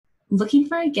Looking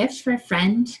for a gift for a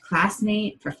friend,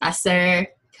 classmate, professor,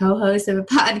 co-host of a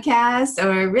podcast,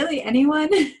 or really anyone?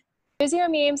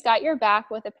 PhysioMemes got your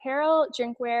back with apparel,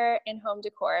 drinkware, and home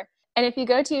decor. And if you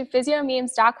go to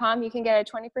physiomemes.com, you can get a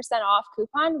 20% off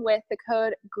coupon with the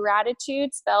code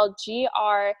GRATITUDE, spelled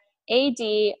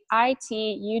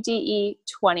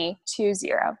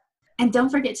GRADITUDE2020. And don't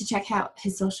forget to check out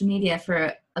his social media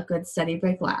for a good study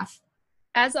break laugh.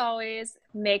 As always,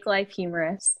 make life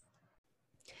humorous.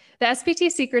 The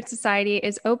SPT Secret Society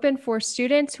is open for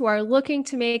students who are looking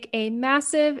to make a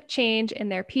massive change in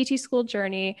their PT school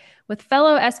journey with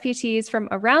fellow SPTs from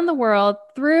around the world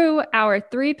through our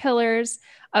 3 pillars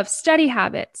of study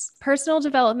habits, personal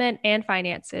development, and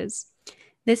finances.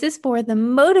 This is for the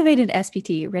motivated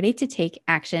SPT ready to take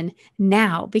action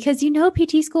now because you know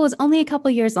PT school is only a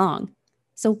couple years long.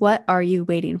 So what are you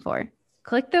waiting for?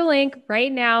 Click the link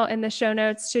right now in the show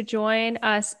notes to join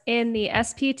us in the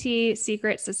SPT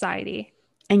Secret Society.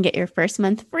 And get your first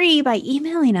month free by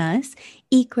emailing us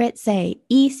ECRETSAY,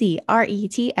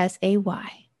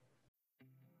 ECRETSAY.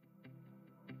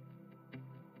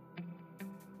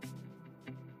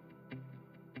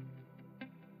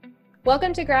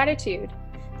 Welcome to Gratitude,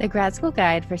 the grad school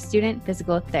guide for student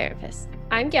physical therapists.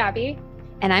 I'm Gabby.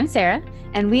 And I'm Sarah,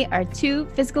 and we are 2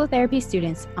 physical therapy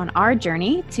students on our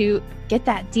journey to get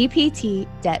that DPT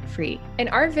debt-free. And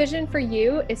our vision for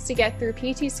you is to get through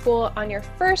PT school on your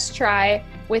first try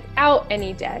without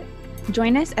any debt.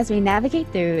 Join us as we navigate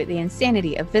through the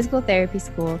insanity of physical therapy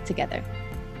school together.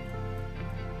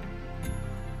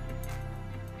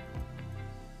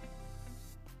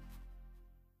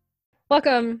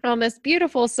 Welcome on this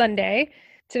beautiful Sunday.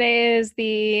 Today is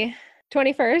the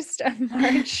 21st of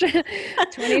March,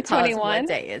 2021. What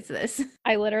day is this?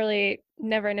 I literally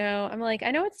never know. I'm like,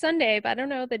 I know it's Sunday, but I don't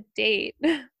know the date.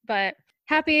 But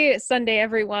happy Sunday,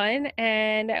 everyone.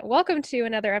 And welcome to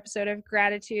another episode of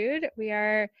Gratitude. We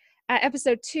are at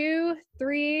episode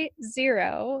 230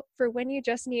 for when you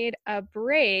just need a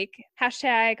break,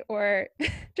 hashtag or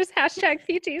just hashtag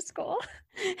PT school.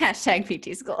 Hashtag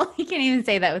PT school. You can't even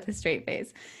say that with a straight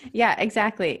face. Yeah,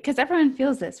 exactly. Because everyone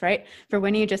feels this, right? For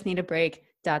when you just need a break, ...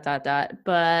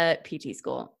 but PT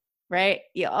school, right?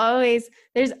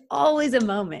 There's always a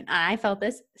moment. I felt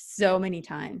this so many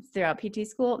times throughout PT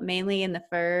school, mainly in the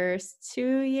first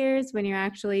 2 years when you're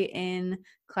actually in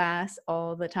class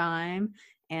all the time.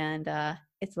 And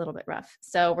it's a little bit rough.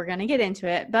 So we're going to get into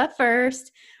it. But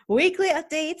first, weekly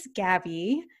updates.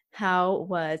 Gabby, how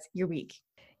was your week?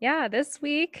 Yeah, this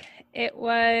week it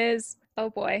was,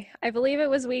 oh boy, I believe it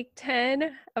was week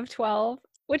 10 of 12,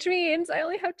 which means I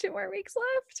only have 2 more weeks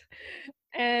left.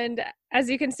 And as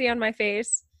you can see on my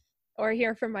face or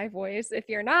hear from my voice, if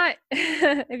you're not,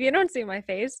 if you don't see my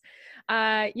face,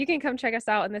 you can come check us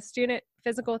out in the Student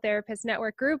Physical Therapist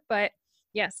Network group. But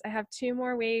yes, I have 2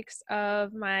 more weeks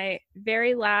of my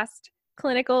very last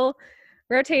clinical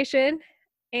rotation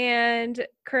and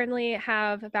currently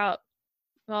have about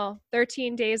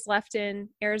 13 days left in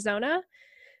Arizona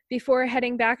before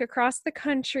heading back across the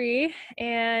country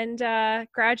and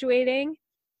graduating,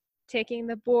 taking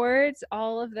the boards,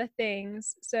 all of the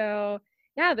things. So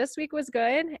yeah, this week was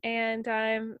good, and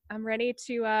I'm ready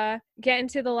to get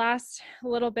into the last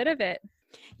little bit of it.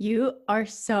 You are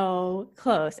so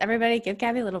close. Everybody give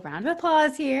Gabby a little round of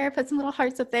applause here. Put some little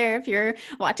hearts up there if you're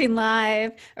watching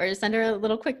live, or just send her a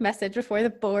little quick message before the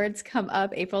boards come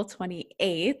up April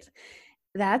 28th.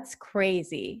 That's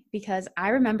crazy, because I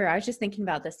remember I was just thinking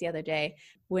about this the other day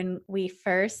when we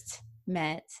first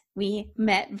met. We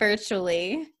met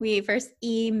virtually. We first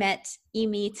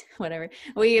e-meet, whatever.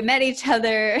 We met each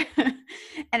other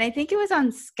and I think it was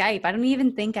on Skype. I don't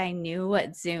even think I knew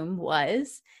what Zoom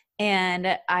was.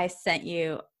 And I sent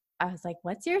you, I was like,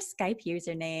 what's your Skype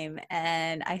username?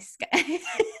 And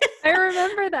I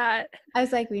remember that. I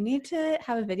was like, we need to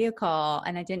have a video call.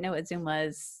 And I didn't know what Zoom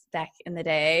was back in the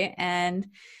day. And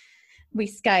we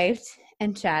Skyped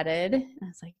and chatted. I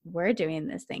was like, we're doing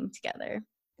this thing together.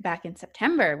 Back in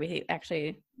September, we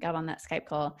actually got on that Skype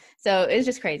call. So it was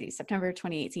just crazy. September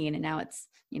 2018. And now it's,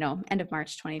 end of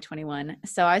March 2021.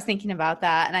 So I was thinking about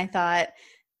that. And I thought,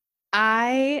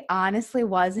 I honestly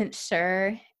wasn't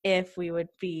sure if we would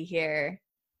be here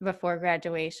before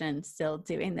graduation still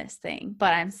doing this thing,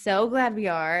 but I'm so glad we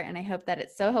are, and I hope that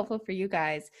it's so helpful for you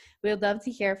guys. We would love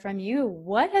to hear from you.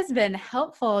 What has been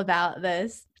helpful about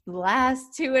this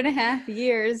last 2.5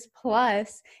 years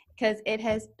plus, because it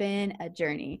has been a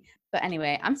journey. But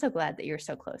anyway, I'm so glad that you're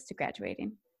so close to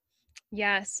graduating.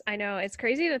 Yes, I know. It's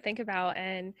crazy to think about,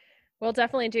 and we'll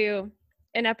definitely do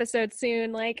an episode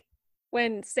soon, like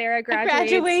when Sarah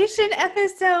graduates. A graduation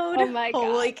episode. Oh my God.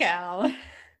 Holy cow.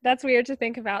 That's weird to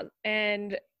think about.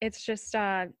 And it's just,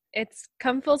 it's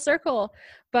come full circle.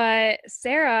 But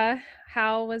Sarah,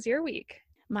 how was your week?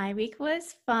 My week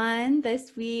was fun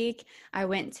this week. I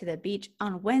went to the beach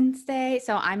on Wednesday.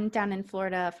 So I'm down in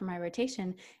Florida for my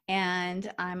rotation and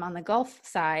I'm on the Gulf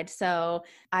side. So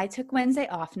I took Wednesday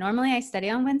off. Normally I study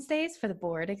on Wednesdays for the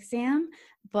board exam,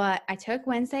 but I took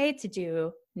Wednesday to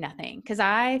do nothing because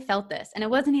I felt this. And it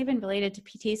wasn't even related to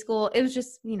PT school. It was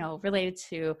just, related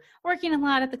to working a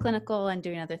lot at the clinical and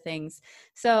doing other things.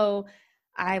 So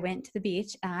I went to the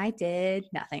beach and I did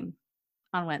nothing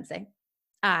on Wednesday.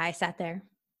 I sat there.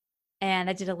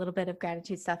 And I did a little bit of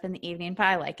gratitude stuff in the evening, but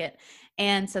I like it.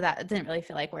 And so that didn't really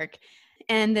feel like work.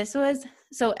 And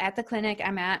so at the clinic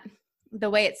I'm at,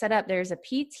 the way it's set up, there's a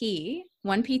PT,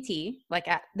 one PT,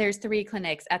 there's 3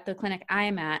 clinics. At the clinic I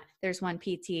am at, there's one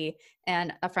PT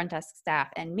and a front desk staff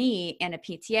and me and a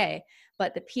PTA.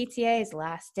 But the PTA's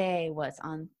last day was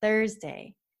on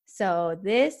Thursday. So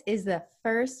this is the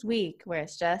first week where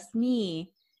it's just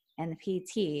me and the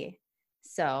PT.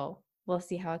 So we'll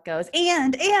see how it goes.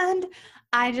 And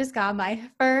I just got my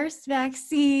first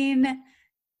vaccine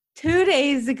 2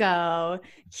 days ago.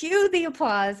 Cue the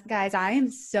applause. Guys, I am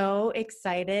so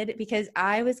excited because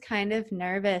I was kind of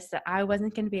nervous that I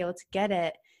wasn't going to be able to get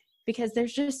it because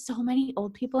there's just so many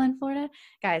old people in Florida.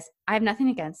 Guys, I have nothing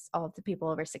against all of the people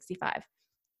over 65,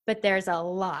 but there's a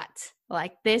lot.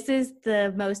 Like, this is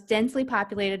the most densely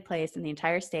populated place in the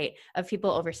entire state of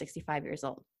people over 65 years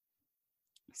old.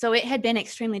 So it had been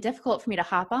extremely difficult for me to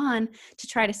hop on to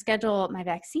try to schedule my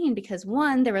vaccine because,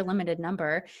 one, there were a limited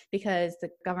number because the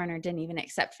governor didn't even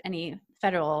accept any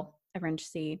federal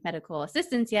emergency medical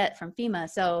assistance yet from FEMA.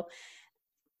 So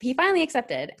he finally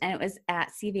accepted, and it was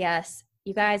at CVS.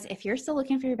 You guys, if you're still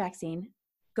looking for your vaccine,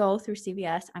 go through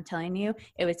CVS. I'm telling you,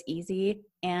 it was easy.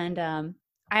 And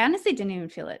I honestly didn't even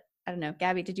feel it. I don't know.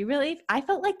 Gabby, did you really? I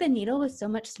felt like the needle was so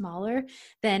much smaller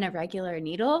than a regular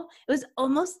needle. It was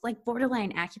almost like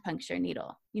borderline acupuncture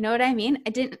needle. You know what I mean? I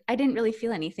didn't really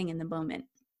feel anything in the moment.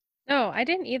 No, I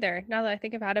didn't either, now that I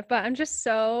think about it, but I'm just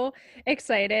so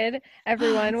excited,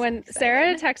 everyone. When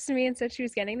Sarah texted me and said she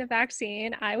was getting the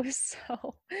vaccine, I was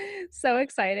so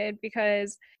excited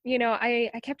because, I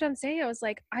kept on saying, I was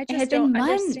like, I just don't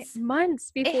understand.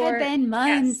 Months before. It had been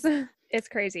months. Yes. It's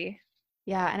crazy.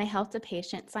 Yeah, and I helped a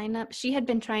patient sign up. She had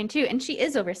been trying too, and she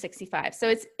is over 65.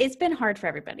 So it's been hard for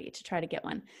everybody to try to get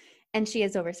one. And she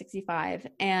is over 65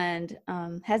 and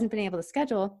hasn't been able to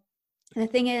schedule. And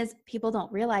the thing is, people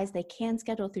don't realize they can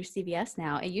schedule through CVS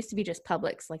now. It used to be just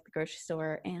Publix, like the grocery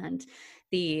store and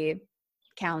the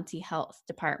county health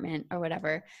department or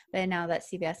whatever. But now that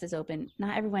CVS is open,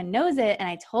 not everyone knows it. And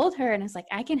I told her, and it's like,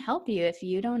 I can help you if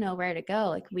you don't know where to go.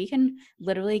 Like, we can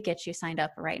literally get you signed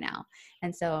up right now.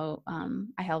 And so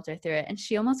I helped her through it, and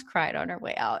she almost cried on her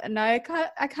way out. And I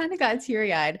kind of got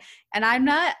teary-eyed. And I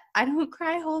don't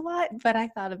cry a whole lot, but I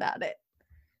thought about it.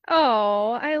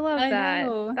 Oh, I love I that.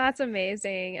 know. That's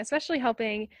amazing. Especially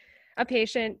helping a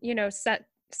patient,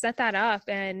 set that up.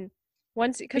 And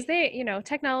once, because they,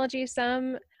 technology,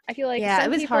 I feel like some it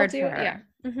was people hard do. for her. Yeah.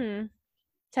 Mm-hmm.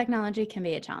 Technology can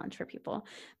be a challenge for people.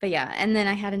 But yeah, and then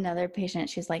I had another patient,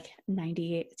 she's like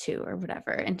 92 or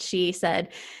whatever, and she said,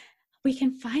 we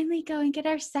can finally go and get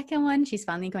our second one. She's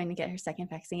finally going to get her second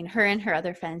vaccine. Her and her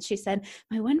other friends. She said,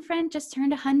 my one friend just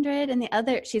turned 100 and the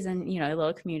other, she's in, a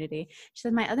little community. She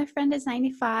said, my other friend is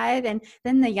 95. And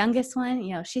then the youngest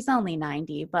one, she's only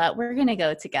 90, but we're going to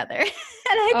go together. And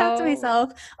I thought to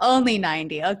myself, only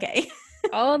 90. Okay.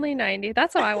 Only 90.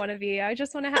 That's how I want to be. I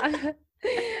just want to have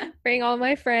bring all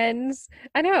my friends.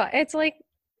 I know, it's like,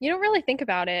 you don't really think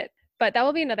about it. But that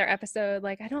will be another episode.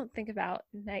 Like, I don't think about,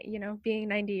 being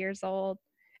 90 years old.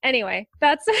 Anyway,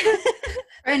 that's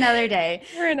for another day.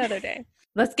 For another day.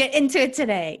 Let's get into it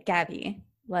today, Gabby.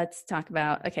 Let's talk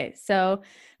about, okay, so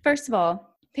first of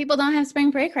all, people don't have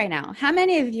spring break right now. How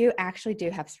many of you actually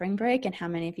do have spring break and how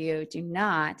many of you do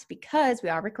not? Because we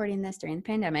are recording this during the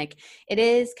pandemic. It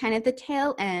is kind of the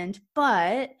tail end,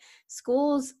 but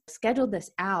schools scheduled this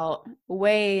out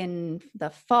way in the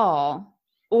fall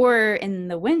or in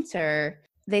the winter.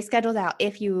 They scheduled out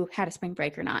if you had a spring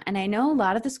break or not. And I know a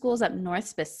lot of the schools up north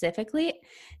specifically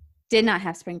did not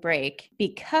have spring break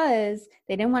because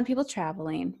they didn't want people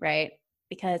traveling, right?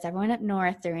 Because everyone up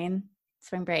north during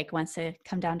spring break wants to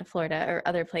come down to Florida or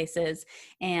other places.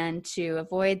 And to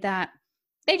avoid that,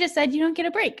 they just said you don't get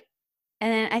a break.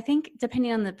 And then I think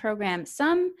depending on the program,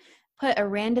 some put a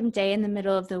random day in the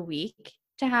middle of the week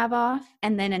to have off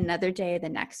and then another day the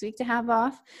next week to have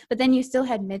off. But then you still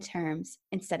had midterms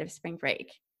instead of spring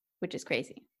break, which is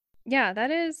crazy. Yeah,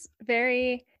 that is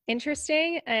very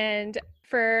interesting. And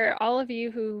for all of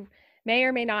you who may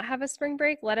or may not have a spring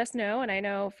break, let us know. And I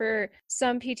know for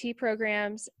some PT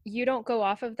programs, you don't go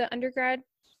off of the undergrad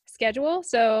schedule.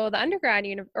 So the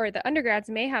the undergrads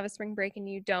may have a spring break and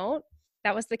you don't.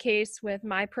 That was the case with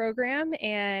my program,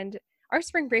 and our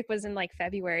spring break was in like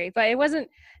February, but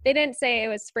they didn't say it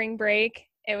was spring break.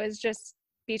 It was just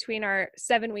between our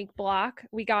 7-week block,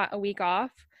 we got a week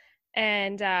off,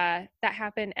 and that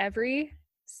happened every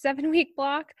 7-week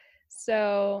block.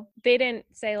 So they didn't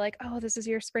say like, oh, this is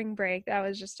your spring break. That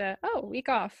was just week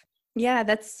off. Yeah,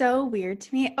 that's so weird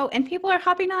to me. Oh, and people are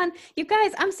hopping on. You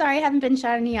guys, I'm sorry I haven't been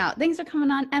shouting you out. Things are coming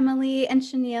on. Emily and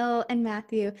Chenille and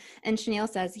Matthew. And Chenille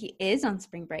says he is on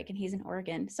spring break and he's in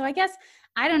Oregon. So I guess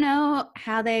I don't know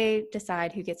how they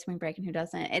decide who gets spring break and who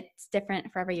doesn't. It's different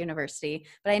for every university.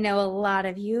 But I know a lot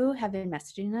of you have been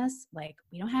messaging us like,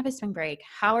 we don't have a spring break.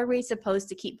 How are we supposed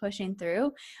to keep pushing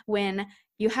through when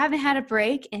you haven't had a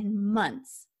break in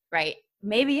months, right?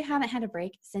 Maybe you haven't had a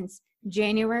break since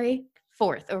January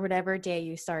 4th or whatever day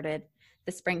you started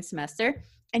the spring semester,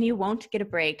 and you won't get a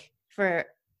break for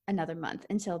another month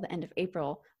until the end of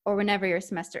April or whenever your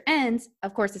semester ends.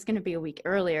 Of course, it's going to be a week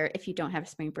earlier if you don't have a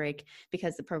spring break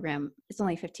because the program is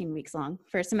only 15 weeks long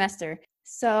for a semester.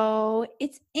 So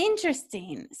it's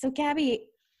interesting. So Gabby,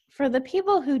 for the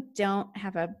people who don't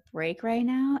have a break right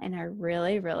now and are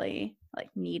really, really like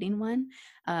needing one,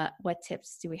 what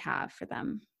tips do we have for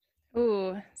them?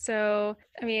 Ooh, so,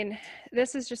 I mean,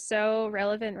 this is just so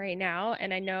relevant right now.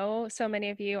 And I know so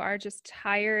many of you are just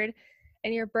tired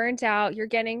and you're burnt out. You're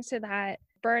getting to that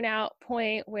burnout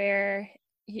point where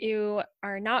you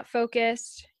are not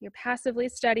focused, you're passively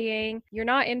studying, you're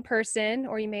not in person,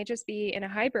 or you may just be in a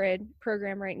hybrid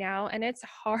program right now. And it's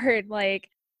hard, like,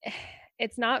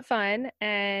 it's not fun.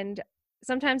 And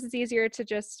sometimes it's easier to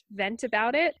just vent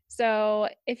about it. So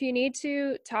if you need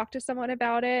to talk to someone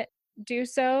about it, do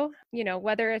so,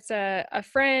 whether it's a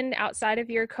friend outside of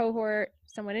your cohort,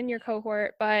 someone in your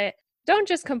cohort, but don't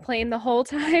just complain the whole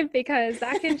time because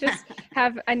that can just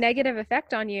have a negative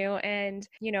effect on you. And,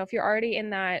 if you're already in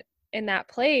that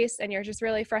place and you're just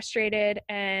really frustrated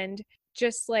and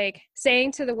just like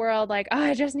saying to the world, like, oh,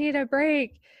 I just need a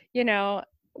break,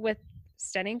 with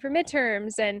studying for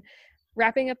midterms and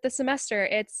wrapping up the semester,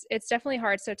 it's definitely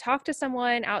hard. So talk to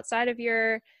someone outside of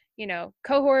your,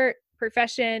 cohort,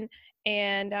 profession,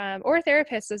 and or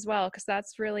therapists as well, because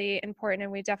that's really important.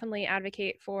 And we definitely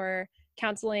advocate for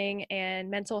counseling and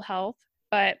mental health.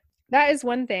 But that is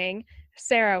one thing.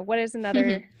 Sarah, what is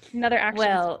another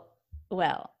action?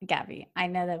 Well, Gabby, I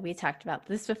know that we talked about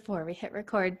this before we hit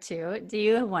record too. Do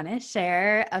you want to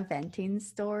share a venting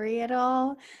story at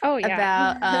all? Oh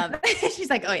yeah. About she's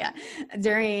like, oh yeah,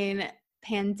 during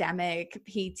pandemic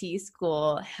PT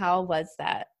school, how was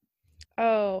that?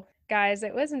 Oh, guys,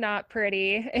 it was not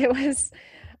pretty. It was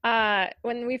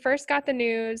when we first got the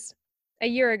news a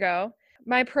year ago,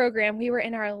 my program, we were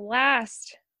in our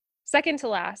second to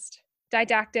last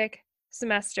didactic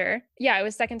semester. Yeah, it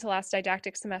was second to last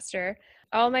didactic semester.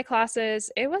 All my classes,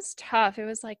 it was tough. It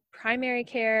was like primary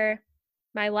care,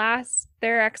 my last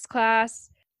TheraX class,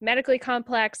 medically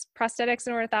complex, prosthetics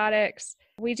and orthotics.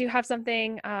 We do have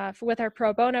something with our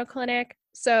pro bono clinic.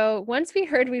 So once we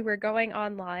heard we were going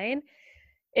online,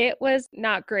 it was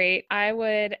not great. I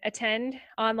would attend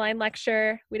online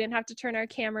lecture. We didn't have to turn our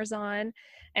cameras on.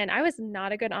 And I was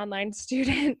not a good online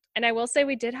student. And I will say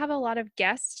we did have a lot of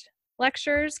guest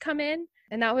lectures come in.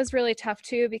 And that was really tough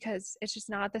too, because it's just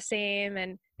not the same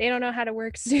and they don't know how to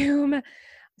work Zoom.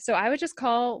 So I would just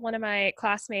call one of my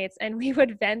classmates and we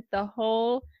would vent the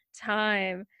whole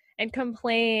time and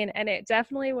complain. And it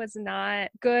definitely was not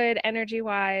good energy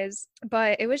wise,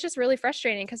 but it was just really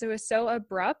frustrating because it was so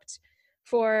abrupt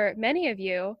for many of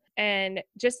you. And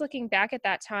just looking back at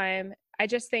that time, I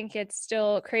just think it's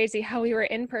still crazy how we were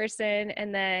in person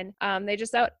and then they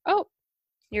just thought, oh,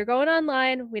 you're going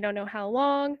online. We don't know how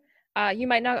long. You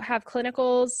might not have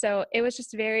clinicals. So it was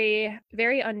just very,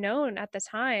 very unknown at the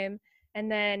time. And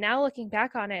then now looking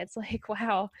back on it, it's like,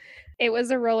 wow, it was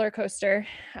a roller coaster.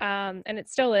 And it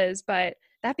still is, but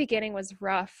that beginning was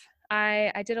rough.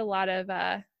 I did a lot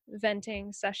of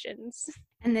venting sessions.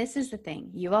 And this is the thing.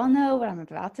 You all know what I'm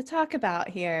about to talk about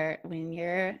here. When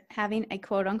you're having a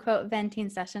quote unquote venting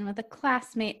session with a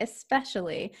classmate,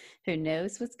 especially who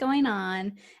knows what's going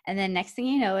on. And then next thing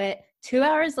you know it, 2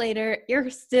 hours later, you're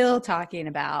still talking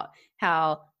about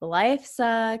how life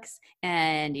sucks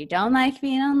and you don't like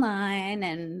being online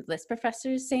and this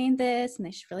professor is saying this and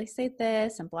they should really say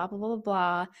this and blah, blah, blah, blah,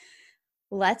 blah.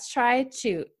 Let's try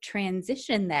to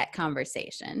transition that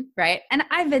conversation, right? And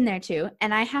I've been there too.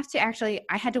 And I had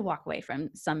to walk away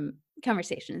from some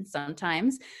conversations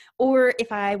sometimes. Or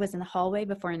if I was in the hallway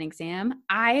before an exam,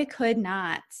 I could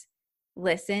not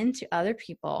listen to other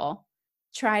people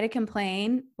try to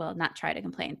complain. Well, not try to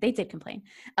complain. They did complain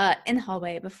in the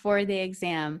hallway before the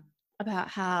exam about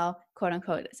how, quote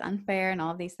unquote, it's unfair and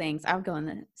all of these things. I would go in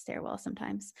the stairwell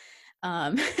sometimes.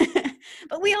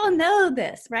 But we all know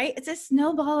this, right? It's a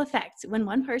snowball effect. When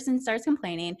one person starts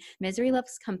complaining, misery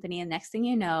loves company. And next thing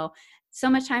you know, so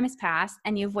much time has passed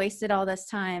and you've wasted all this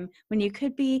time when you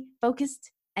could be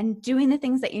focused and doing the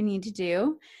things that you need to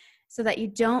do so that you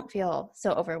don't feel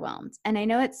so overwhelmed. And I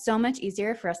know it's so much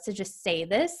easier for us to just say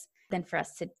this than for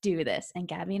us to do this. And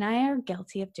Gabby and I are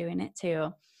guilty of doing it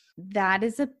too. That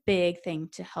is a big thing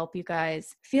to help you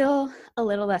guys feel a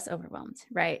little less overwhelmed,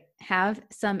 right? Have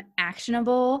some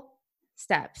actionable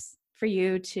steps for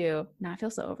you to not feel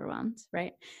so overwhelmed,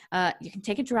 right? You can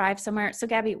take a drive somewhere. So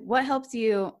Gabby, what helps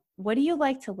you? What do you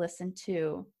like to listen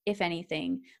to, if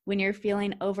anything, when you're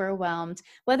feeling overwhelmed,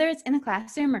 whether it's in the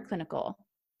classroom or clinical?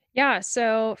 Yeah,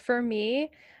 so for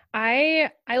me, I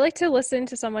like to listen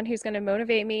to someone who's going to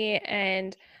motivate me,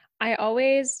 and I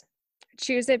always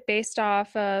choose it based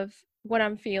off of what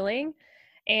I'm feeling.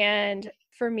 And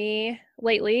for me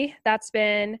lately, that's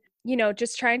been,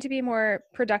 just trying to be more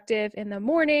productive in the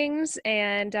mornings.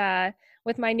 And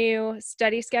with my new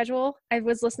study schedule, I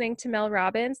was listening to Mel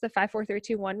Robbins, the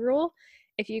 5-4-3-2-1 rule.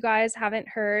 If you guys haven't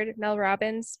heard Mel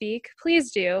Robbins speak,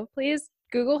 please do. Please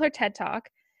Google her TED Talk.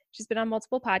 She's been on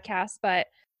multiple podcasts, but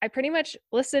I pretty much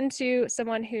listen to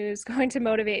someone who's going to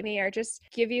motivate me or just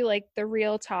give you like the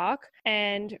real talk.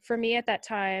 And for me at that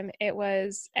time, it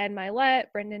was Ed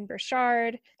Milet, Brendan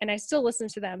Burchard, and I still listen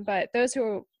to them, but those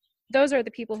are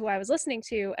the people who I was listening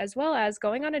to, as well as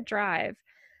going on a drive.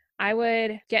 I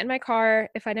would get in my car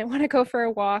if I didn't want to go for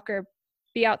a walk or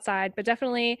be outside, but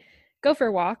definitely go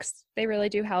for walks. They really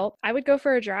do help. I would go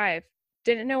for a drive.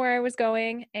 Didn't know where I was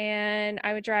going, and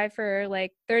I would drive for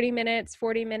like 30 minutes,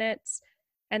 40 minutes,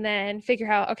 and then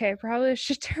figure out, okay, I probably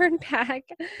should turn back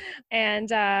and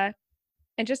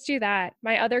just do that.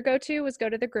 My other go-to was go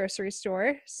to the grocery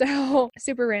store. So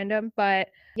super random, but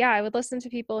yeah, I would listen to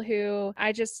people who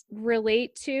I just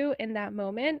relate to in that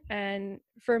moment. And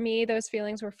for me, those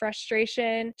feelings were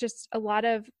frustration, just a lot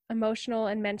of emotional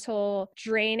and mental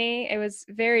draining. It was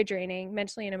very draining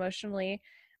mentally and emotionally.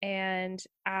 And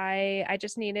I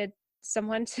just needed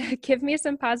someone to give me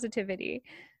some positivity.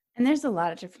 And there's a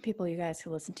lot of different people you guys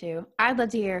who listen to. I'd love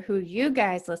to hear who you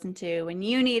guys listen to when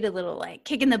you need a little like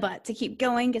kick in the butt to keep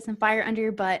going, get some fire under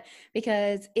your butt,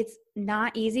 because it's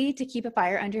not easy to keep a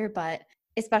fire under your butt,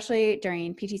 especially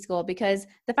during PT school, because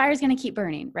the fire is going to keep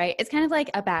burning, right? It's kind of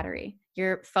like a battery.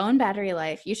 Your phone battery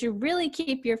life, you should really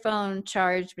keep your phone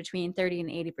charged between 30 and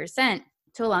 80%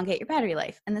 to elongate your battery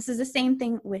life. And this is the same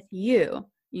thing with you.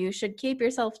 You should keep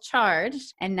yourself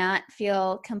charged and not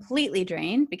feel completely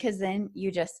drained, because then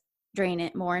you just drain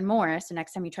it more and more. So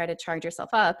next time you try to charge yourself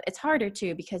up, it's harder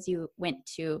to, because you went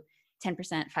to 10%,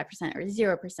 5%, or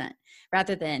 0%,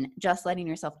 rather than just letting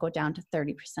yourself go down to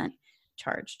 30%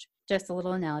 charged. Just a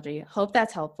little analogy. Hope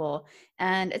that's helpful.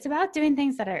 And it's about doing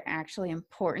things that are actually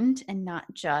important and not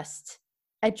just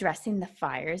addressing the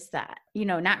fires that,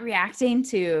 not reacting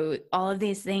to all of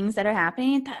these things that are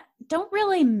happening that don't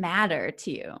really matter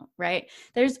to you, right?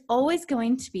 There's always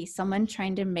going to be someone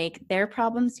trying to make their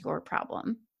problems your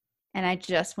problem. And I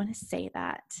just want to say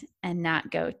that and not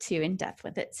go too in depth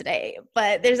with it today,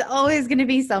 but there's always going to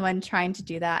be someone trying to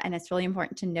do that. And it's really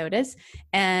important to notice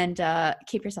and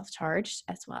keep yourself charged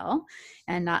as well,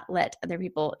 and not let other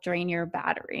people drain your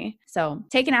battery. So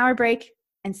take an hour break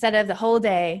instead of the whole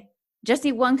day. Just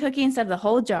eat one cookie instead of the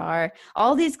whole jar.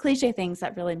 All these cliche things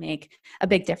that really make a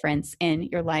big difference in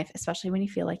your life, especially when you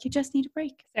feel like you just need a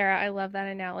break. Sarah, I love that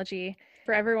analogy.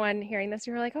 For everyone hearing this,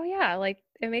 you're like, oh yeah, like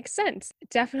it makes sense.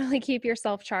 Definitely keep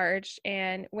yourself charged.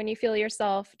 And when you feel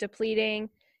yourself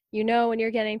depleting, when you're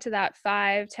getting to that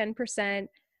 5-10%,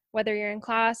 whether you're in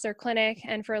class or clinic.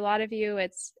 And for a lot of you,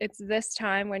 it's this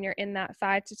time when you're in that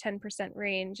 5 to 10%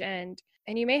 range. And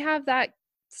you may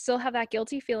still have that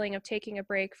guilty feeling of taking a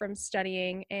break from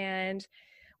studying. And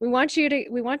we want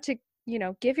to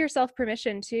give yourself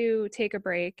permission to take a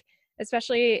break,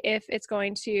 especially if it's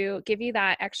going to give you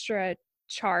that extra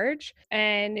charge.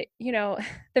 And,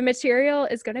 the material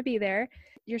is going to be there.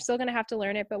 You're still going to have to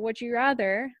learn it, but would you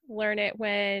rather learn it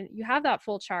when you have that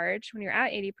full charge, when you're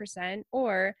at 80%,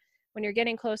 or when you're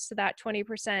getting close to that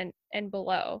 20% and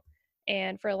below?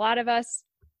 And for a lot of us,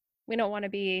 we don't want to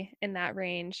be in that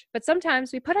range, but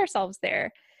sometimes we put ourselves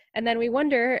there, and then we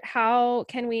wonder how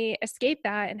can we escape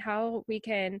that and how we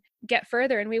can get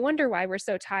further. And we wonder why we're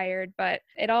so tired, but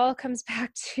it all comes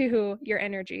back to your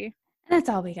energy. That's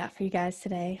all we got for you guys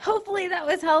today. Hopefully that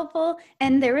was helpful.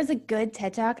 And there was a good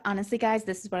TED Talk. Honestly, guys,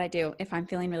 this is what I do if I'm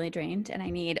feeling really drained and I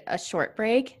need a short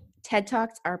break. TED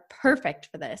Talks are perfect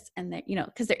for this. And they're,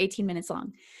 because they're 18 minutes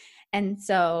long. And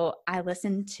so I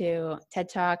listen to TED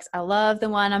Talks. I love the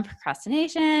one on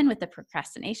procrastination with the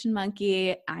procrastination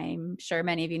monkey. I'm sure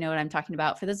many of you know what I'm talking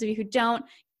about. For those of you who don't,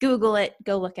 Google it,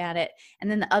 go look at it. And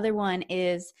then the other one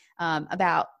is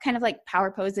about kind of like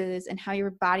power poses and how your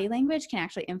body language can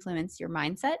actually influence your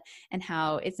mindset and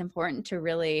how it's important to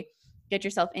really get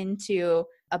yourself into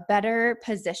a better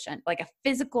position, like a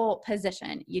physical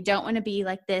position. You don't want to be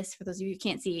like this, for those of you who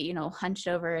can't see, hunched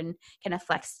over and kind of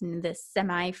flexed in this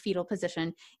semi-fetal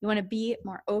position. You want to be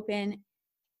more open.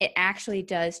 It actually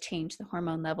does change the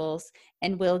hormone levels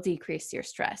and will decrease your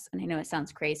stress. And I know it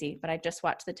sounds crazy, but I just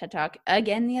watched the TED Talk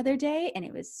again the other day and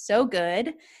it was so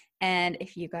good. And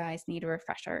if you guys need a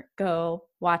refresher, go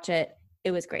watch it.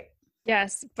 It was great.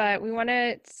 Yes, but we want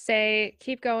to say,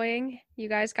 keep going. You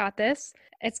guys got this.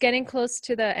 It's getting close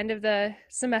to the end of the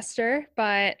semester,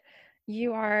 but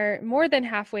you are more than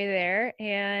halfway there.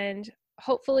 And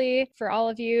hopefully for all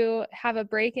of you, have a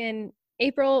break in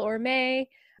April or May,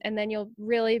 and then you'll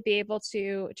really be able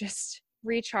to just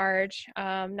recharge,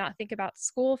 not think about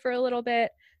school for a little bit,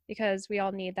 because we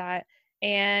all need that.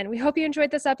 And we hope you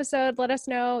enjoyed this episode. Let us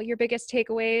know your biggest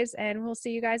takeaways, and we'll see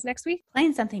you guys next week.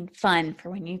 Plan something fun for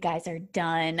when you guys are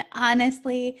done.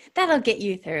 Honestly, that'll get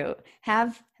you through.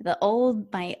 Have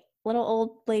my little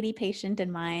old lady patient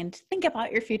in mind. Think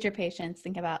about your future patients.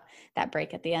 Think about that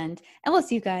break at the end. And we'll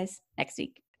see you guys next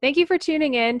week. Thank you for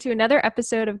tuning in to another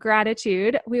episode of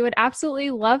Gratitude. We would absolutely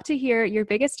love to hear your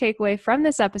biggest takeaway from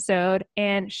this episode,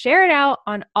 and share it out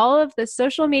on all of the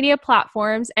social media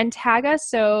platforms and tag us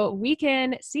so we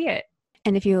can see it.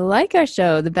 And if you like our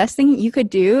show, the best thing you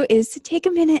could do is to take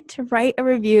a minute to write a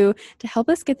review to help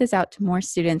us get this out to more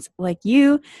students like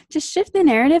you, to shift the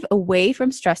narrative away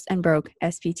from stressed and broke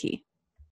SPT.